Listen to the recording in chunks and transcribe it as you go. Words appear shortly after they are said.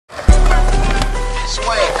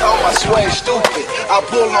way stupid. I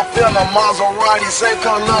pull up in a Maserati, same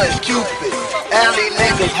color as Cupid. Alley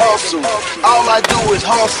niggas hustle, all I do is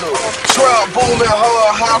hustle. Trap booming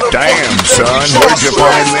hard, how the Damn, fuck son, where'd you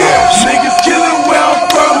find this? Niggas killing where I'm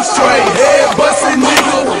from, straight head bustin'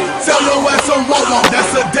 nigga. Tell your ass I'm wrong,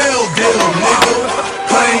 that's a deal, nigga.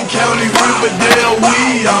 Plain County, Riverdale,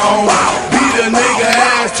 we on. Beat a nigga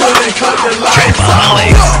ass till they cut the lights on.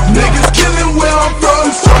 Niggas killing where I'm from,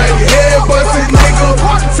 straight head bustin' nigga.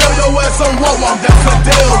 Tell your ass I'm wrong, that's a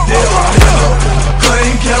deal, nigga.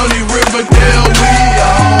 Plain County, Riverdale, we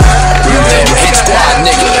on. Hit squad,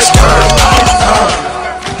 nigga, let's go.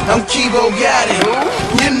 I'm Kibo Gotti,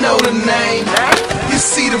 you know the name. You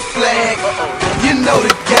see the flag, you know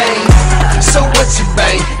the game. So what you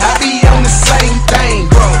bang? I be on the same thing,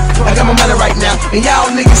 bro. I got my money right now, and y'all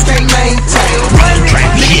niggas can't maintain.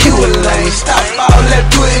 Nigga, you a lame. Stop all that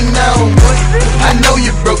putting on. I know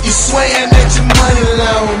you broke, you swearing that your money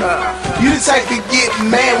low. You the type to get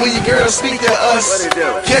mad when your girl speak to us.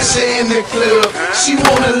 Catch her in the club, she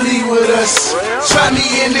wanna leave with us. Try me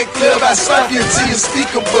in the club, I slap you till your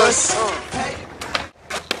speaker bust.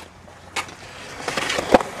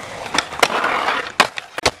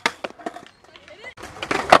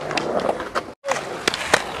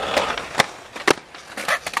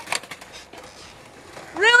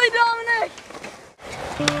 Really, Dominic?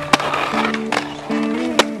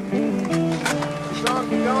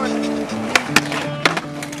 Keep going.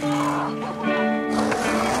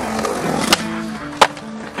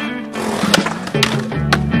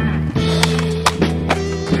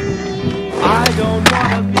 I don't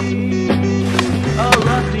wanna be a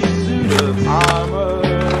rusty suit of armor,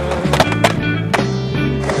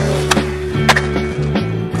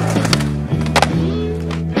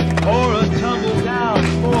 or a tumble down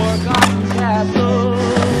forgotten castle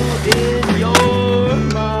in your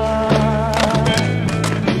mind.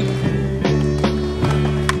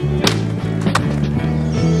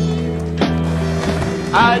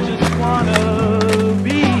 I just wanna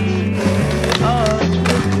be a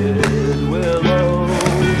twisted willow.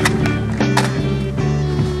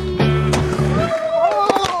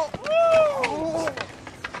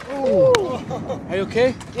 Are you okay?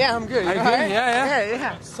 Yeah, I'm good. Are you all good? right?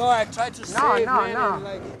 Yeah. So I tried to save, man, no. and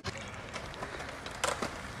like...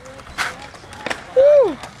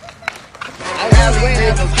 Alley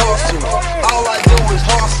niggas hustle, all I do is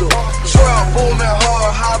hustle. Trap booming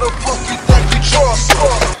hard, how the fuck you think you trust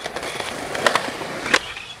us?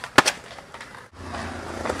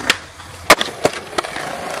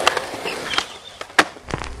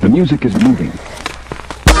 The music is moving.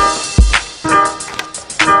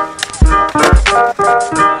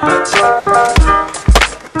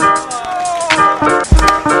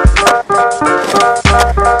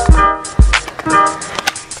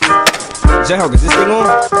 J-Hawk, is this thing on?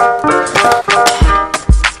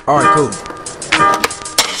 Alright, cool.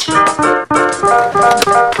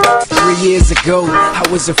 3 years ago, I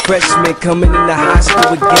was a freshman coming into high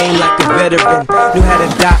school with game like a veteran. Knew how to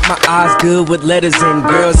dot my I's good with letters in.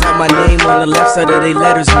 Girls had my name on the left side of their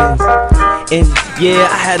letters, man. And yeah,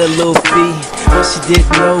 I had a little fee. What she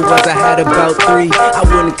didn't know was I had about 3. I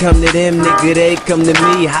wouldn't come to them, nigga, they'd come to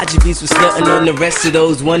me. Hajibis was stunting on the rest of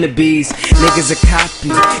those wannabes. Niggas a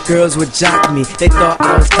copy, girls would jock me. They thought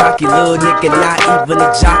I was cocky, little nigga, not even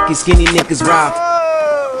a jockey. Skinny niggas rock.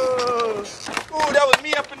 Ooh, that was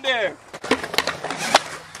me up in there.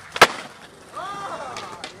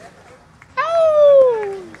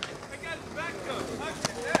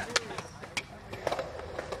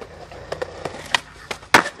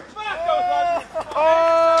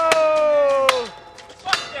 Oh!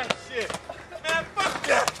 Fuck that shit! Man, fuck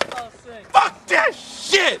that! Fuck that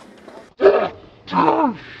shit!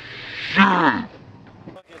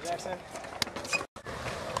 Okay, Jackson.